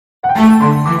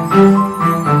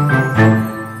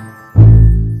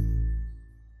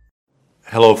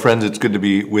Hello friends, it's good to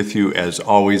be with you as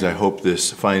always. I hope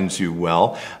this finds you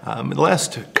well. In the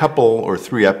last couple or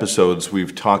three episodes,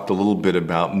 we've talked a little bit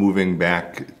about moving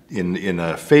back in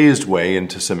a phased way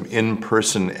into some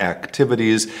in-person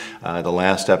activities. The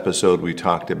last episode we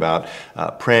talked about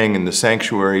praying in the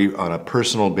sanctuary on a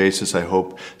personal basis. I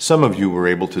hope some of you were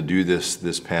able to do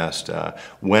this past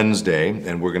Wednesday,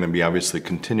 and we're going to be obviously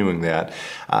continuing that.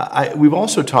 We've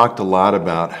also talked a lot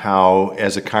about how,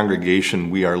 as a congregation,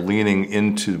 we are leaning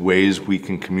into ways we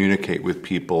can communicate with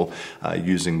people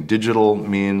using digital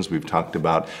means. We've talked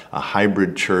about a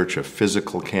hybrid church, a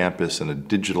physical campus and a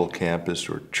digital campus,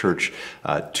 or Church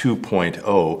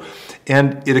 2.0.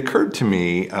 And it occurred to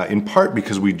me, in part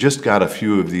because we just got a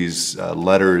few of these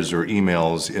letters or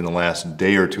emails in the last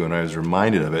day or two, and I was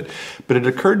reminded of it, but it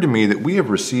occurred to me that we have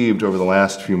received over the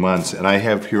last few months, and I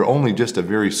have here only just a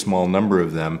very small number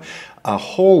of them, a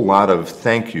whole lot of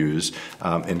thank yous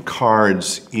and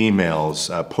cards,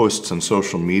 emails, posts on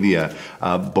social media,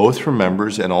 both from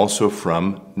members and also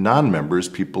from non-members,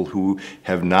 people who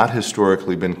have not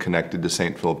historically been connected to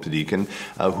St. Philip the Deacon,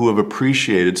 who have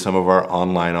appreciated some of our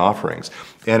online offerings.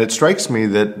 And it strikes me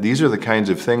that these are the kinds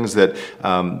of things that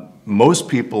most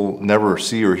people never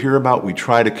see or hear about. We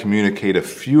try to communicate a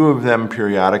few of them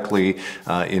periodically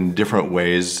in different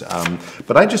ways.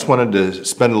 But I just wanted to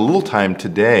spend a little time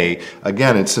today,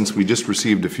 again, and since we just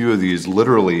received a few of these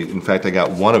literally, in fact, I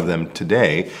got one of them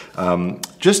today,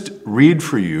 just read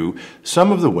for you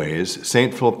some of the ways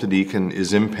St. Philip the Deacon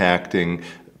is impacting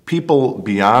people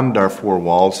beyond our four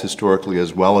walls historically,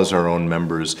 as well as our own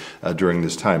members during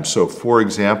this time. So, for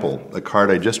example, a card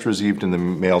I just received in the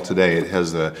mail today, it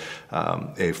has a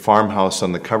farmhouse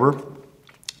on the cover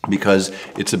because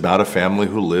it's about a family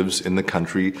who lives in the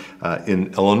country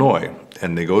in Illinois.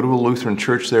 And they go to a Lutheran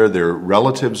church there. They're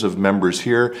relatives of members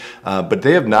here, but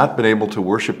they have not been able to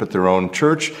worship at their own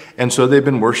church, and so they've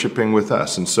been worshiping with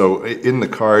us. And so in the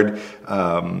card,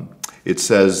 it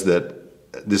says that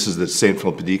this is the St.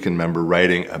 Philip the Deacon member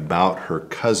writing about her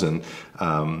cousin.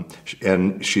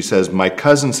 And she says, "My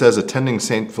cousin says attending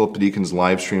St. Philip the Deacon's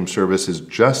live stream service is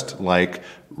just like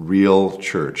real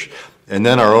church." And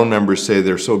then our own members say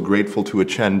they're so grateful to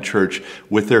attend church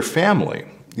with their family.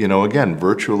 You know, again,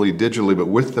 virtually, digitally, but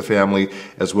with the family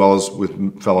as well as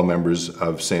with fellow members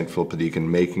of St. Philip the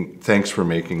Deacon. Thanks for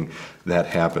making that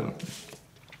happen.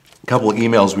 A couple of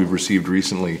emails we've received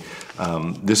recently.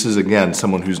 This is, again,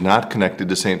 someone who's not connected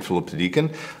to St. Philip the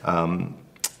Deacon.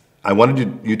 I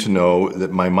wanted you to know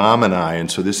that my mom and I, and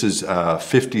so this is a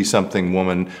 50-something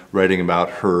woman writing about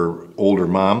her older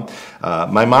mom.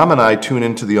 My mom and I tune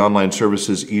into the online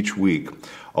services each week.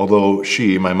 Although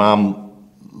my mom,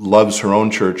 loves her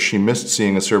own church, she missed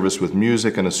seeing a service with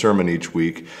music and a sermon each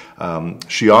week.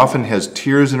 She often has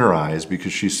tears in her eyes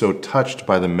because she's so touched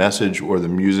by the message or the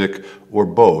music or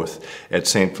both at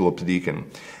St. Philip the Deacon.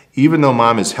 Even though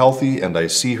Mom is healthy and I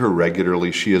see her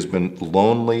regularly, she has been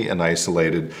lonely and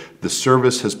isolated. The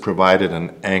service has provided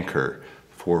an anchor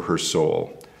for her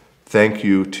soul. Thank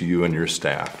you to you and your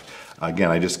staff.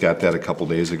 Again, I just got that a couple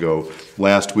days ago.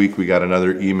 Last week, we got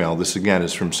another email. This, again,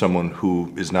 is from someone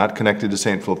who is not connected to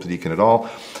St. Philip the Deacon at all.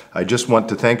 I just want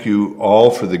to thank you all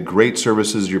for the great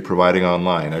services you're providing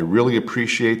online. I really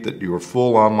appreciate that your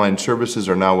full online services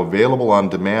are now available on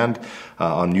demand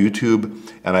on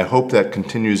YouTube, and I hope that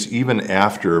continues even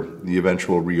after the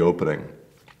eventual reopening.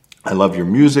 I love your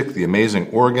music, the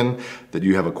amazing organ, that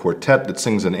you have a quartet that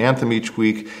sings an anthem each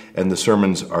week, and the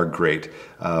sermons are great.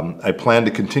 I plan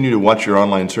to continue to watch your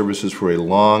online services for a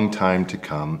long time to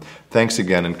come. Thanks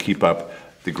again, and keep up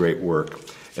the great work.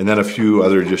 And then a few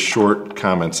other just short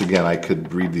comments. Again, I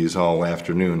could read these all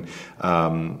afternoon.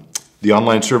 The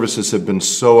online services have been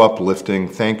so uplifting.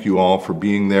 Thank you all for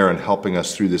being there and helping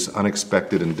us through this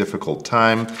unexpected and difficult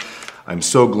time. I'm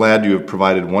so glad you have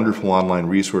provided wonderful online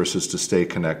resources to stay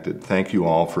connected. Thank you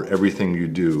all for everything you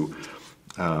do.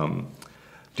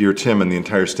 Dear Tim and the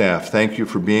entire staff, thank you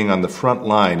for being on the front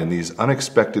line in these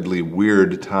unexpectedly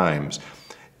weird times.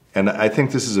 And I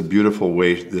think this is a beautiful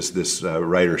way this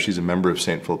writer, she's a member of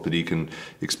St. Philip the Deacon,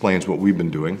 explains what we've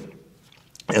been doing.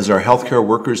 As our healthcare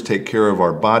workers take care of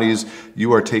our bodies,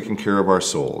 you are taking care of our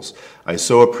souls. I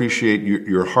so appreciate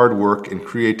your hard work and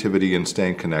creativity in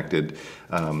staying connected.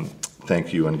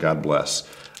 Thank you and God bless.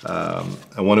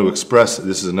 I want to express,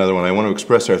 this is another one, I want to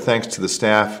express our thanks to the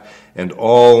staff and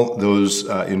all those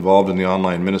involved in the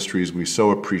online ministries. We so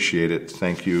appreciate it.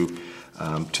 Thank you.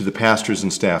 To the pastors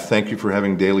and staff, thank you for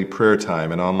having daily prayer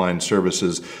time and online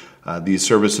services. These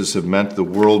services have meant the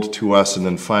world to us. And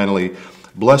then finally,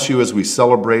 bless you as we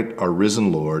celebrate our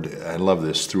risen Lord. I love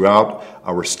this, throughout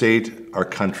our state, our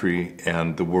country,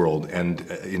 and the world. And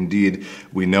indeed,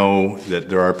 we know that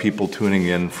there are people tuning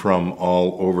in from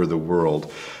all over the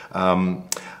world. I'm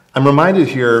reminded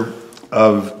here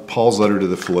of Paul's letter to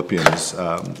the Philippians.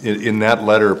 In that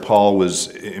letter, Paul was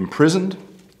imprisoned.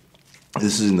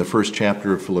 This is in the first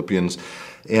chapter of Philippians.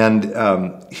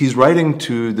 And he's writing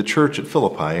to the church at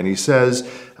Philippi, and he says,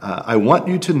 I want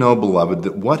you to know, beloved,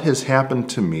 that what has happened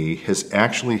to me has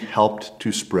actually helped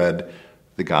to spread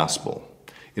the gospel.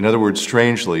 In other words,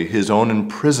 strangely, his own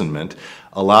imprisonment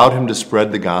allowed him to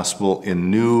spread the gospel in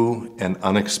new and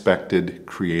unexpected,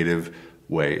 creative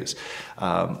ways.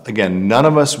 Again, none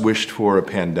of us wished for a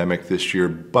pandemic this year,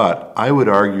 but I would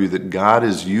argue that God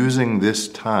is using this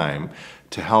time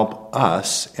to help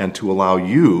us and to allow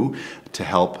you to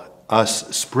help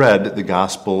us spread the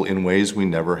gospel in ways we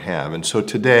never have. And so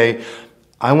today,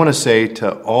 I want to say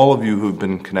to all of you who have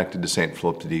been connected to St.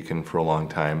 Philip the Deacon for a long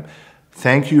time,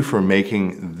 thank you for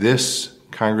making this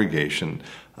congregation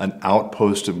an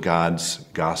outpost of God's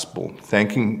gospel.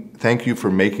 Thank you for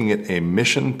making it a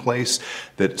mission place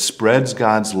that spreads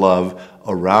God's love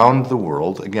around the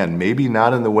world. Again, maybe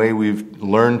not in the way we've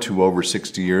learned to over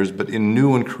 60 years, but in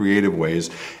new and creative ways.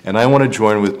 And I want to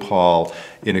join with Paul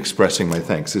in expressing my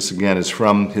thanks. This again is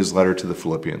from his letter to the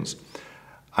Philippians.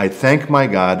 I thank my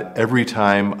God every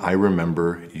time I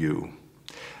remember you,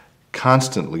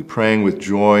 constantly praying with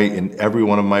joy in every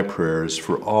one of my prayers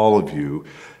for all of you,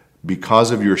 because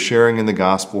of your sharing in the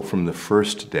gospel from the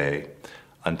first day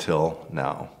until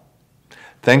now.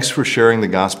 Thanks for sharing the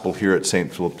gospel here at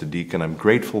St. Philip the Deacon. I'm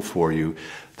grateful for you.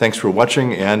 Thanks for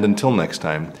watching, and until next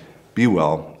time, be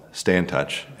well, stay in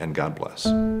touch, and God bless.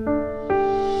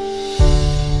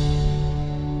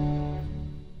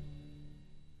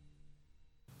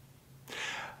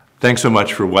 Thanks so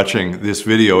much for watching this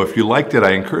video. If you liked it,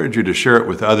 I encourage you to share it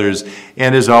with others.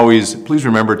 And as always, please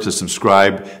remember to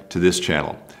subscribe to this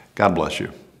channel. God bless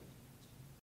you.